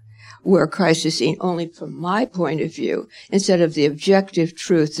postmodernism, where Christ is seen only from my point of view, instead of the objective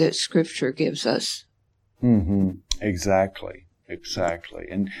truth that Scripture gives us. Mm-hmm. Exactly.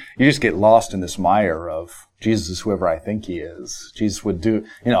 And you just get lost in this mire of Jesus is whoever I think he is. Jesus would do,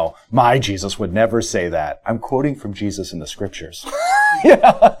 my Jesus would never say that. I'm quoting from Jesus in the Scriptures.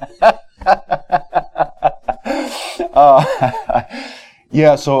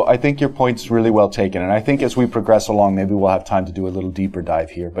 Yeah, so I think your point's really well taken. And I think as we progress along, maybe we'll have time to do a little deeper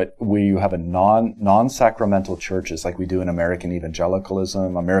dive here. But where you have a non-sacramental churches like we do in American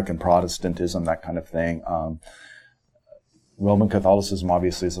evangelicalism, American Protestantism, that kind of thing. Roman Catholicism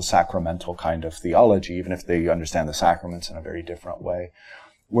obviously is a sacramental kind of theology, even if they understand the sacraments in a very different way.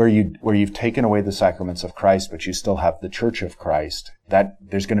 Where you've taken away the sacraments of Christ, but you still have the Church of Christ, that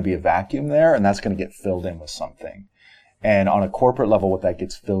there's going to be a vacuum there, and that's going to get filled in with something. And on a corporate level, what that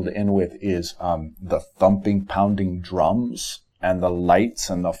gets filled in with is the thumping, pounding drums and the lights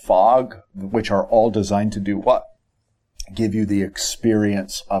and the fog, which are all designed to do what? Give you the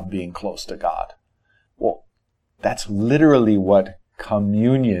experience of being close to God. Well, that's literally what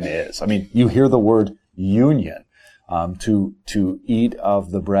communion is. I mean, you hear the word union. To eat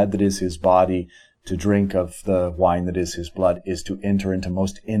of the bread that is his body, to drink of the wine that is his blood, is to enter into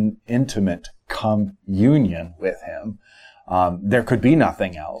most intimate communion with him. There could be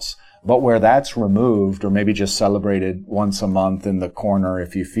nothing else. But where that's removed, or maybe just celebrated once a month in the corner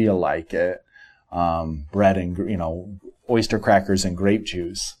if you feel like it, bread and, oyster crackers and grape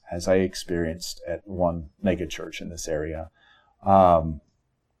juice, as I experienced at one mega church in this area, then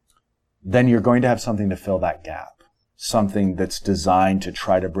you're going to have something to fill that gap. Something that's designed to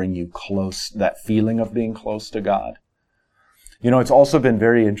try to bring you close, that feeling of being close to God. It's also been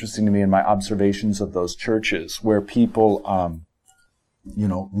very interesting to me in my observations of those churches where people,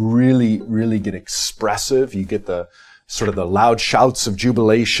 really, really get expressive. You get the sort of the loud shouts of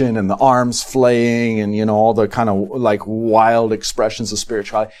jubilation and the arms flaying and, all the kind of like wild expressions of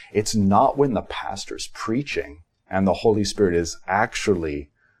spirituality. It's not when the pastor's preaching and the Holy Spirit is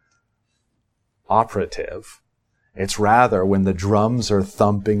actually operative. It's rather when the drums are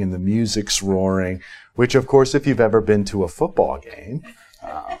thumping and the music's roaring, which, of course, if you've ever been to a football game,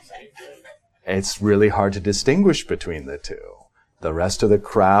 it's really hard to distinguish between the two. The rest of the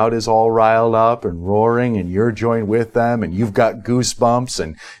crowd is all riled up and roaring, and you're joined with them, and you've got goosebumps,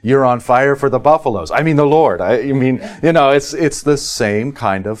 and you're on fire for the Buffaloes. I mean, the Lord. It's the same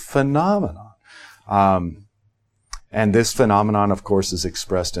kind of phenomenon. And this phenomenon, of course, is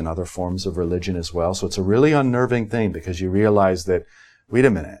expressed in other forms of religion as well. So it's a really unnerving thing because you realize that, wait a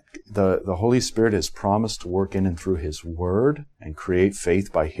minute, the Holy Spirit has promised to work in and through His Word and create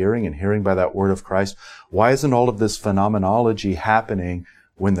faith by hearing and hearing by that Word of Christ. Why isn't all of this phenomenology happening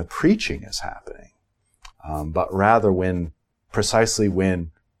when the preaching is happening? But rather precisely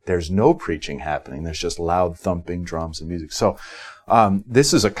when there's no preaching happening, there's just loud thumping drums and music. So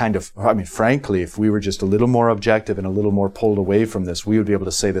this is a kind of, frankly, if we were just a little more objective and a little more pulled away from this, we would be able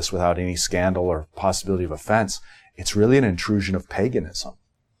to say this without any scandal or possibility of offense. It's really an intrusion of paganism.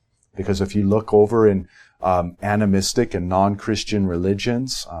 Because if you look over in animistic and non-Christian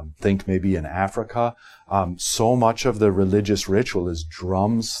religions, think maybe in Africa, so much of the religious ritual is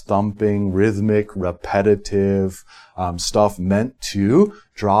drums, thumping, rhythmic, repetitive stuff meant to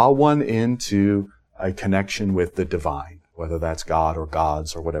draw one into a connection with the divine, whether that's God or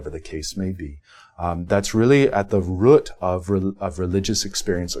gods or whatever the case may be. That's really at the root of religious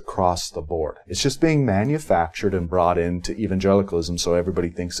experience across the board. It's just being manufactured and brought into evangelicalism so everybody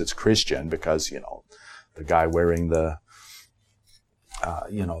thinks it's Christian because, the guy wearing the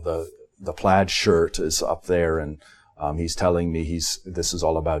plaid shirt is up there and he's telling me this is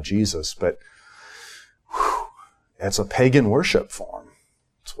all about Jesus. But it's a pagan worship form.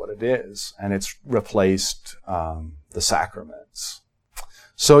 It's what it is. And it's replaced the sacraments.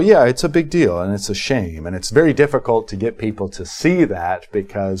 So yeah, it's a big deal and it's a shame. And it's very difficult to get people to see that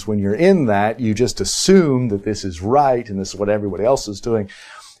because when you're in that, you just assume that this is right and this is what everybody else is doing.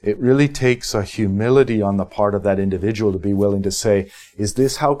 It really takes a humility on the part of that individual to be willing to say, is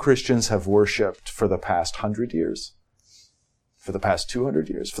this how Christians have worshipped for the past 100 years? For the past 200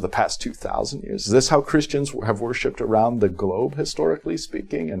 years? For the past 2,000 years? Is this how Christians have worshipped around the globe, historically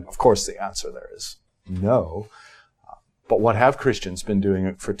speaking? And of course the answer there is no. But what have Christians been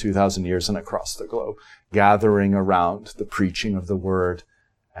doing for 2,000 years and across the globe? Gathering around the preaching of the Word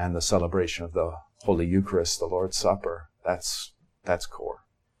and the celebration of the Holy Eucharist, the Lord's Supper. That's core.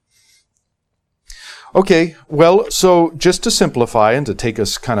 Okay, well, so just to simplify and to take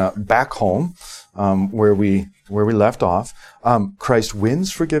us kind of back home, where we left off, Christ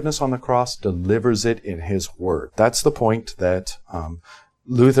wins forgiveness on the cross, delivers it in his word. That's the point that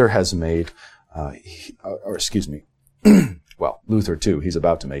Luther has made, well, Luther too, he's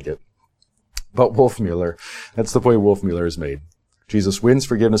about to make it. But Wolfmueller, that's the point Wolfmueller has made. Jesus wins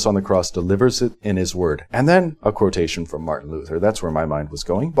forgiveness on the cross, delivers it in his word. And then a quotation from Martin Luther. That's where my mind was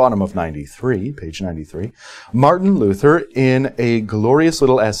going. Bottom of 93, page 93. Martin Luther, in a glorious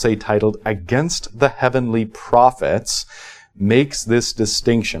little essay titled Against the Heavenly Prophets, makes this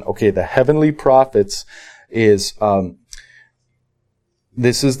distinction. Okay, the heavenly prophets is,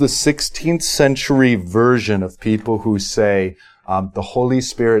 this is the 16th century version of people who say, the Holy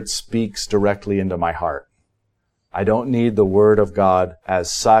Spirit speaks directly into my heart. I don't need the Word of God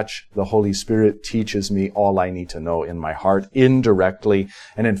as such. The Holy Spirit teaches me all I need to know in my heart indirectly.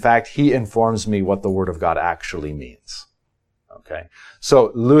 And in fact, he informs me what the Word of God actually means. Okay.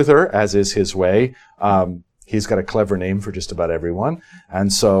 So Luther, as is his way, he's got a clever name for just about everyone.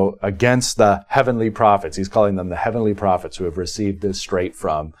 And so against the heavenly prophets, he's calling them the heavenly prophets who have received this straight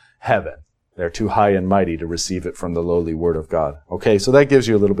from heaven. They're too high and mighty to receive it from the lowly Word of God. Okay. So that gives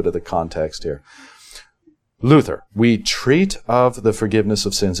you a little bit of the context here. Luther, we treat of the forgiveness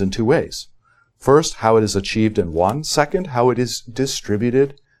of sins in two ways. First, how it is achieved in one. Second, how it is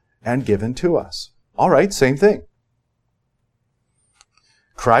distributed and given to us. All right, same thing.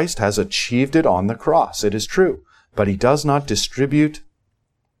 Christ has achieved it on the cross. It is true. But he has not distributed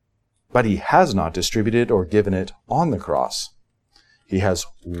or given it on the cross. He has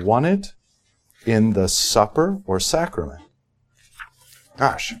won it in the supper or sacrament.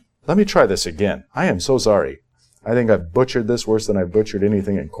 Gosh. Let me try this again. I am so sorry. I think I've butchered this worse than I've butchered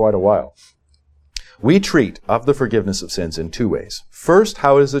anything in quite a while. We treat of the forgiveness of sins in two ways. First,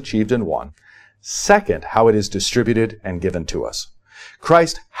 how it is achieved in one. Second, how it is distributed and given to us.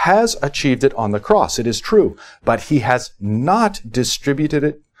 Christ has achieved it on the cross. It is true. But he has not distributed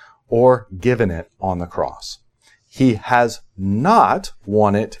it or given it on the cross. He has not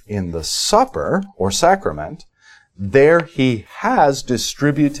won it in the supper or sacrament. There he has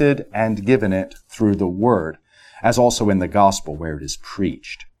distributed and given it through the word, as also in the gospel where it is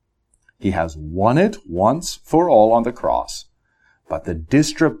preached. He has won it once for all on the cross, but the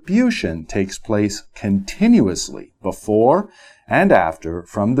distribution takes place continuously before and after,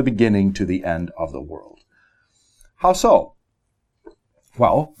 from the beginning to the end of the world. How so?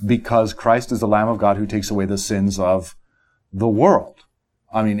 Well, because Christ is the Lamb of God who takes away the sins of the world.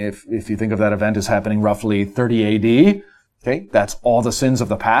 I mean, if you think of that event as happening roughly 30 AD, okay, that's all the sins of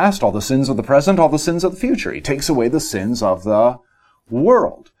the past, all the sins of the present, all the sins of the future. He takes away the sins of the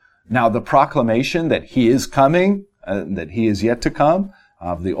world. Now, the proclamation that he is coming, that he is yet to come,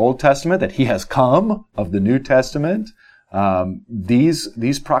 of the Old Testament, that he has come, of the New Testament,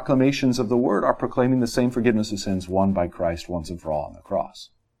 these proclamations of the word are proclaiming the same forgiveness of sins won by Christ once and for all on the cross.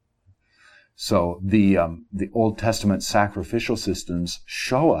 So the Old Testament sacrificial systems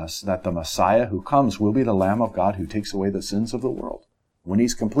show us that the Messiah who comes will be the Lamb of God who takes away the sins of the world. When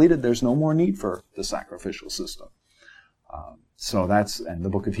he's completed, there's no more need for the sacrificial system. And the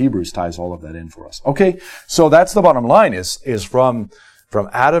book of Hebrews ties all of that in for us. Okay, so that's the bottom line is from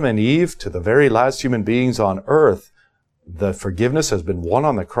Adam and Eve to the very last human beings on earth, the forgiveness has been won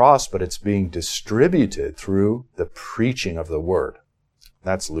on the cross, but it's being distributed through the preaching of the word.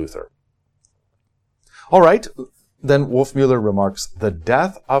 That's Luther. All right, then Wolfmueller remarks, the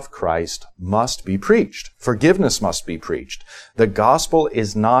death of Christ must be preached. Forgiveness must be preached. The gospel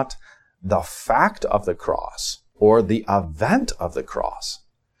is not the fact of the cross or the event of the cross.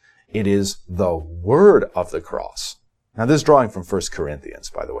 It is the word of the cross. Now, this is drawing from 1 Corinthians,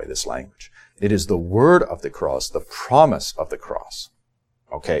 by the way, this language. It is the word of the cross, the promise of the cross.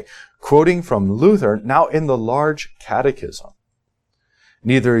 Okay, quoting from Luther, now in the large catechism.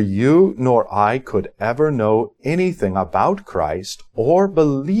 Neither you nor I could ever know anything about Christ or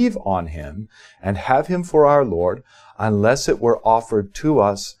believe on him and have him for our Lord unless it were offered to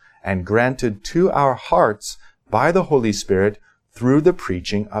us and granted to our hearts by the Holy Spirit through the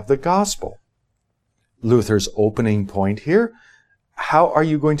preaching of the gospel. Luther's opening point here, how are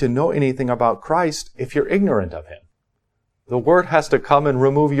you going to know anything about Christ if you're ignorant of him? The word has to come and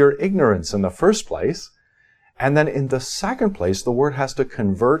remove your ignorance in the first place. And then in the second place, the word has to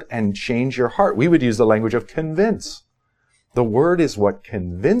convert and change your heart. We would use the language of convince. The word is what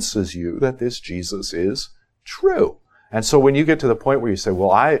convinces you that this Jesus is true. And so when you get to the point where you say,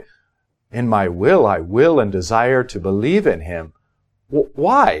 well, I will and desire to believe in him. Well,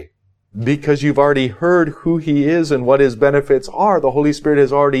 why? because you've already heard who he is and what his benefits are. The Holy Spirit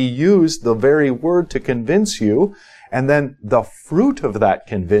has already used the very word to convince you. And then the fruit of that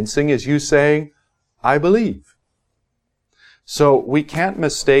convincing is you saying, I believe. So we can't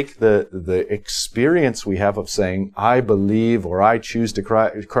mistake the experience we have of saying, I believe, or I choose to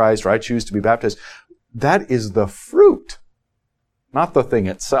Christ, or I choose to be baptized. That is the fruit, not the thing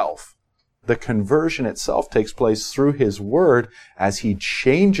itself. The conversion itself takes place through his word as he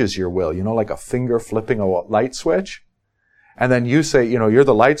changes your will. You know, like a finger flipping a light switch. And then you say, you're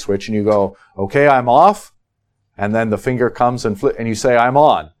the light switch, and you go, okay, I'm off. And then the finger comes and you say, I'm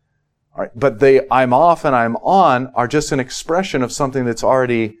on. All right. But the I'm off and I'm on are just an expression of something that's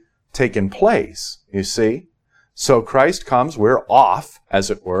already taken place, you see? So Christ comes, we're off, as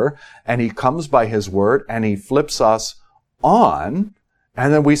it were, and he comes by his word and he flips us on,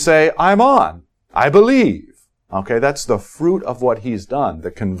 and then we say, I'm on. I believe. Okay, that's the fruit of what he's done.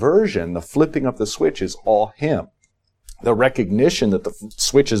 The conversion, the flipping of the switch is all him. The recognition that the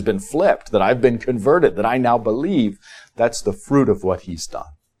switch has been flipped, that I've been converted, that I now believe, that's the fruit of what he's done.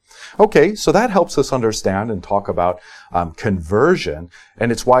 Okay, so that helps us understand and talk about conversion,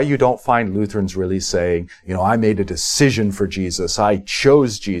 and it's why you don't find Lutherans really saying, I made a decision for Jesus, I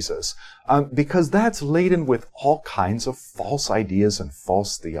chose Jesus, because that's laden with all kinds of false ideas and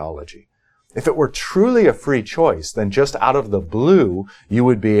false theology. If it were truly a free choice, then just out of the blue, you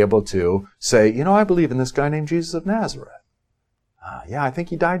would be able to say, I believe in this guy named Jesus of Nazareth. I think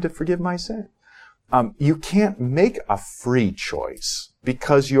he died to forgive my sin. You can't make a free choice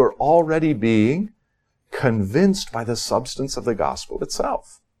because you're already being convinced by the substance of the gospel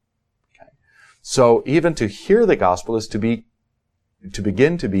itself. Okay. So even to hear the gospel is to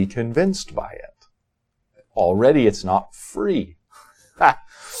begin to be convinced by it. Already it's not free.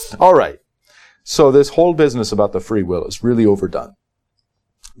 All right. So this whole business about the free will is really overdone.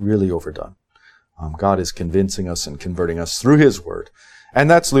 Really overdone. God is convincing us and converting us through his word. And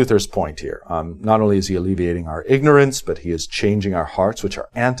that's Luther's point here. Not only is he alleviating our ignorance, but he is changing our hearts, which are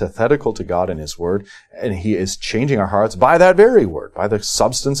antithetical to God and his word. And he is changing our hearts by that very word, by the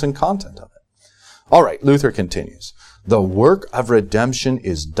substance and content of it. All right, Luther continues. The work of redemption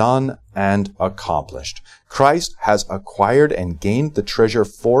is done and accomplished. Christ has acquired and gained the treasure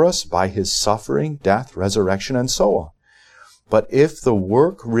for us by his suffering, death, resurrection, and so on. But if the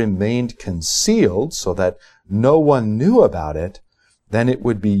work remained concealed so that no one knew about it, then it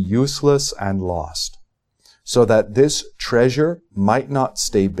would be useless and lost. So that this treasure might not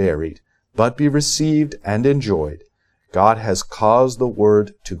stay buried, but be received and enjoyed, God has caused the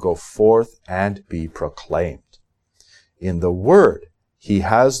word to go forth and be proclaimed. In the word, he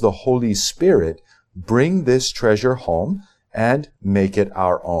has the Holy Spirit bring this treasure home and make it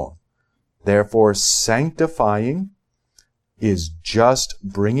our own. Therefore, sanctifying is just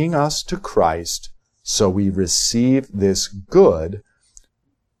bringing us to Christ so we receive this good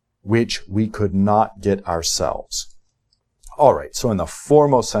which we could not get ourselves. All right, so in the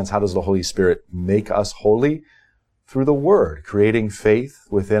foremost sense, how does the Holy Spirit make us holy? Through the Word, creating faith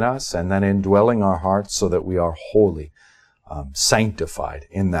within us and then indwelling our hearts so that we are holy, sanctified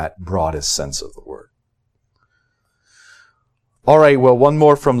in that broadest sense of the word. All right, well, one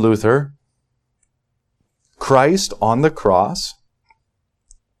more from Luther. Christ on the cross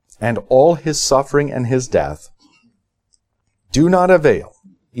and all his suffering and his death do not avail,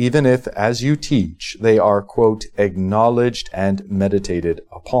 even if, as you teach, they are, quote, acknowledged and meditated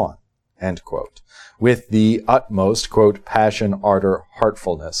upon, end quote, with the utmost, quote, passion, ardor,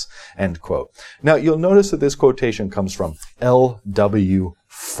 heartfulness, end quote. Now, you'll notice that this quotation comes from L.W.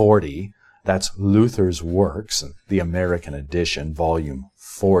 Forty. That's Luther's Works, the American edition, volume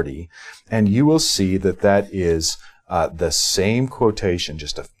 40. And you will see that that is the same quotation,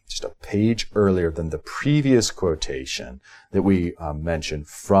 just a page earlier than the previous quotation that we mentioned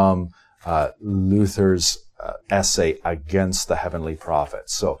from Luther's essay against the heavenly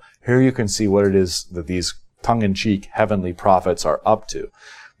prophets. So here you can see what it is that these tongue-in-cheek heavenly prophets are up to.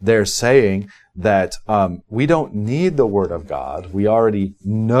 They're saying that we don't need the Word of God. We already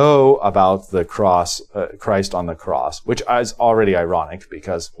know about the cross, Christ on the cross, which is already ironic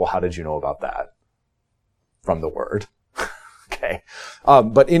because, well, how did you know about that? From the Word. Okay.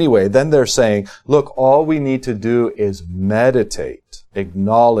 But anyway, then they're saying, look, all we need to do is meditate,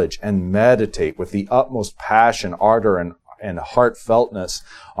 acknowledge and meditate with the utmost passion, ardor, and heartfeltness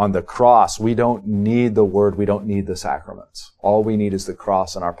on the cross. We don't need the Word. We don't need the sacraments. All we need is the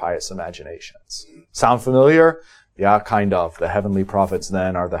cross and our pious imaginations. Sound familiar? Yeah, kind of. The heavenly prophets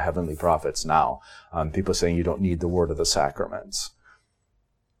then are the heavenly prophets now. People saying you don't need the Word or the sacraments.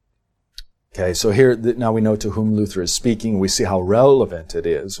 Okay, so here, now we know to whom Luther is speaking. We see how relevant it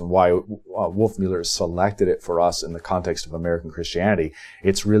is and why Wolfmueller has selected it for us in the context of American Christianity.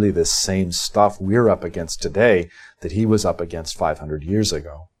 It's really the same stuff we're up against today that he was up against 500 years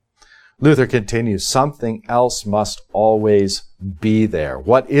ago. Luther continues, something else must always be there.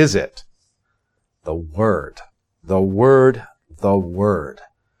 What is it? The Word. The Word. The Word.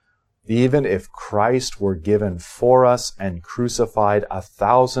 Even if Christ were given for us and crucified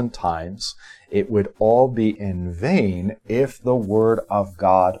 1,000 times, it would all be in vain if the Word of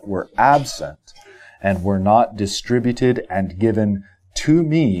God were absent and were not distributed and given to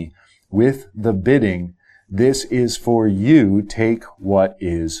me with the bidding, this is for you, take what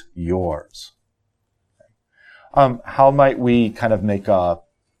is yours. How might we kind of make a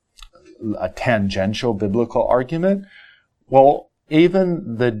tangential biblical argument? Well,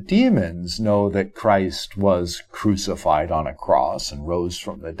 even the demons know that Christ was crucified on a cross and rose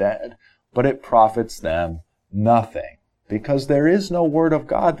from the dead, but it profits them nothing, because there is no word of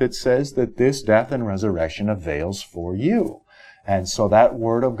God that says that this death and resurrection avails for you. And so that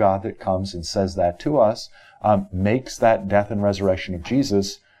word of God that comes and says that to us makes that death and resurrection of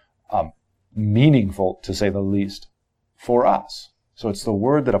Jesus meaningful, to say the least, for us. So it's the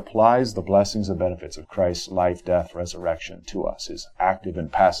word that applies the blessings and benefits of Christ's life, death, resurrection to us, his active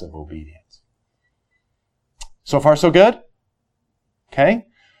and passive obedience. So far, so good? Okay?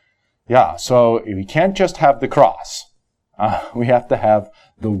 Yeah, so we can't just have the cross. We have to have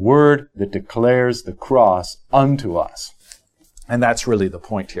the word that declares the cross unto us. And that's really the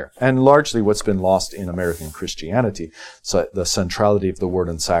point here. And largely what's been lost in American Christianity, so the centrality of the word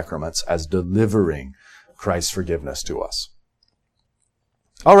and sacraments as delivering Christ's forgiveness to us.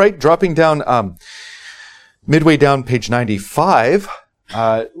 All right, dropping down, midway down page 95,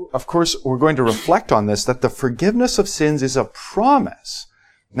 of course, we're going to reflect on this, that the forgiveness of sins is a promise.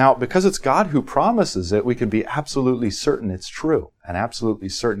 Now, because it's God who promises it, we can be absolutely certain it's true and absolutely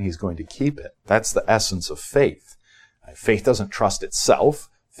certain he's going to keep it. That's the essence of faith. Faith doesn't trust itself.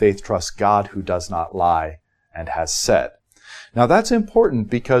 Faith trusts God who does not lie and has said. Now, that's important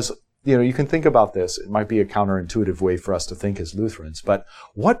because you can think about this. It might be a counterintuitive way for us to think as Lutherans, but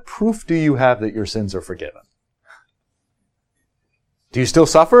what proof do you have that your sins are forgiven? Do you still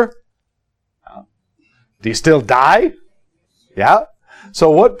suffer? Do you still die? Yeah?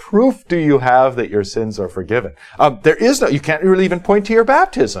 So what proof do you have that your sins are forgiven? You can't really even point to your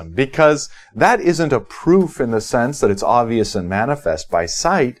baptism, because that isn't a proof in the sense that it's obvious and manifest by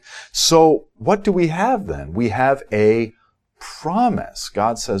sight. So what do we have then? We have a promise.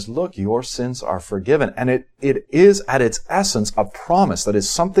 God says, look, your sins are forgiven. And it is at its essence a promise that is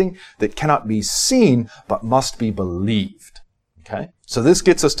something that cannot be seen but must be believed. Okay? So this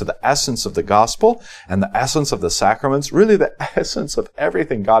gets us to the essence of the gospel and the essence of the sacraments, really the essence of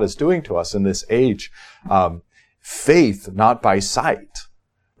everything God is doing to us in this age. Faith, not by sight.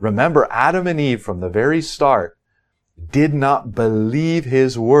 Remember, Adam and Eve from the very start did not believe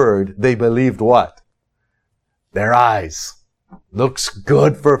his word. They believed what? Their eyes. Looks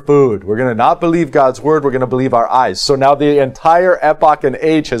good for food. We're going to not believe God's word. We're going to believe our eyes. So now the entire epoch and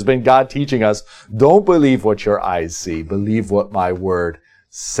age has been God teaching us, don't believe what your eyes see. Believe what my word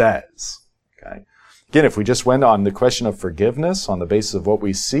says. Okay. Again, if we just went on the question of forgiveness on the basis of what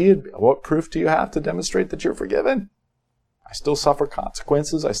we see, what proof do you have to demonstrate that you're forgiven? I still suffer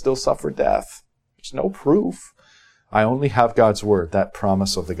consequences. I still suffer death. There's no proof. I only have God's word, that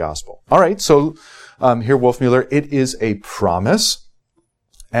promise of the gospel. All right, so here, Wolfmueller, it is a promise.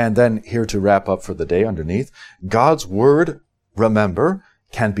 And then here to wrap up for the day underneath, God's word, remember,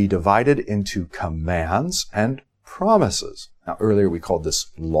 can be divided into commands and promises. Now, earlier we called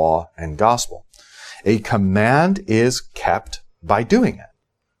this law and gospel. A command is kept by doing it.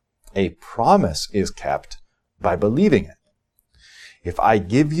 A promise is kept by believing it. If I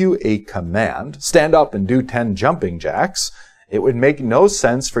give you a command, stand up and do 10 jumping jacks, it would make no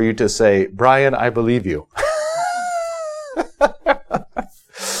sense for you to say, Brian, I believe you.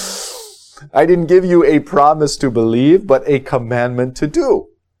 I didn't give you a promise to believe, but a commandment to do.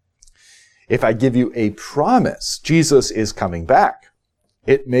 If I give you a promise, Jesus is coming back,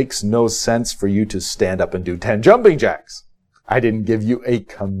 it makes no sense for you to stand up and do 10 jumping jacks. I didn't give you a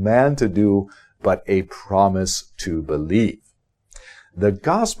command to do, but a promise to believe. The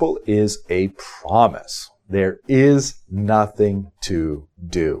gospel is a promise. There is nothing to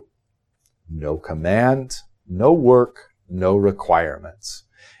do. No command, no work, no requirements.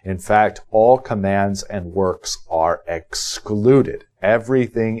 In fact, all commands and works are excluded.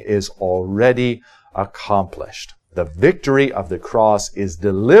 Everything is already accomplished. The victory of the cross is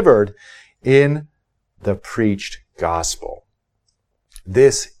delivered in the preached gospel.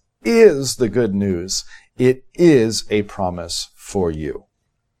 This is the good news. It is a promise for you.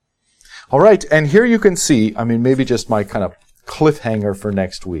 All right, and here you can see, maybe just my kind of cliffhanger for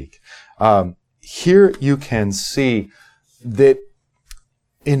next week. Here you can see that,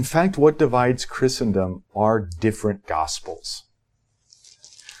 in fact, what divides Christendom are different gospels.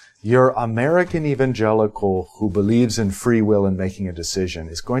 Your American evangelical who believes in free will and making a decision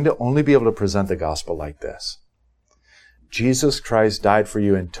is going to only be able to present the gospel like this. Jesus Christ died for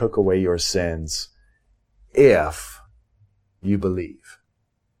you and took away your sins if you believe.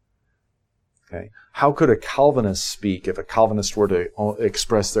 Okay? How could a Calvinist speak if a Calvinist were to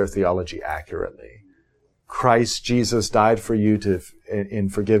express their theology accurately? Christ Jesus died for you in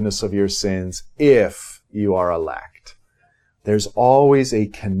forgiveness of your sins if you are elect. There's always a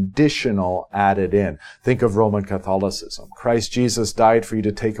conditional added in. Think of Roman Catholicism. Christ Jesus died for you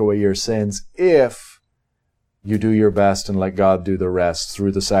to take away your sins if you do your best and let God do the rest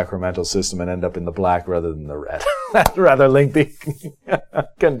through the sacramental system and end up in the black rather than the red. That's rather lengthy.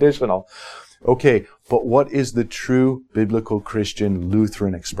 Conditional. Okay, but what is the true biblical Christian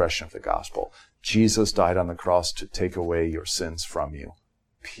Lutheran expression of the gospel? Jesus died on the cross to take away your sins from you.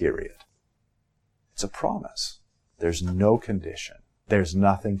 Period. It's a promise. There's no condition. There's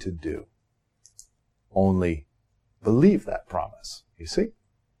nothing to do. Only believe that promise. You see?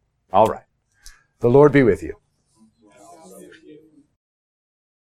 All right. The Lord be with you.